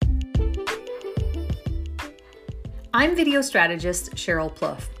I'm video strategist Cheryl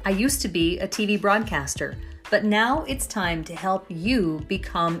Plouffe. I used to be a TV broadcaster, but now it's time to help you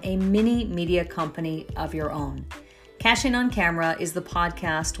become a mini media company of your own. Cash In on Camera is the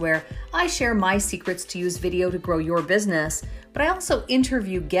podcast where I share my secrets to use video to grow your business, but I also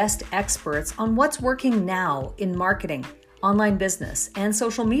interview guest experts on what's working now in marketing, online business, and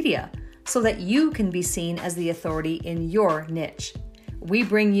social media so that you can be seen as the authority in your niche. We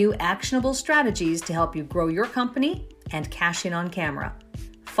bring you actionable strategies to help you grow your company and cash in on camera.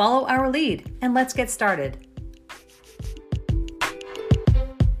 Follow our lead and let's get started.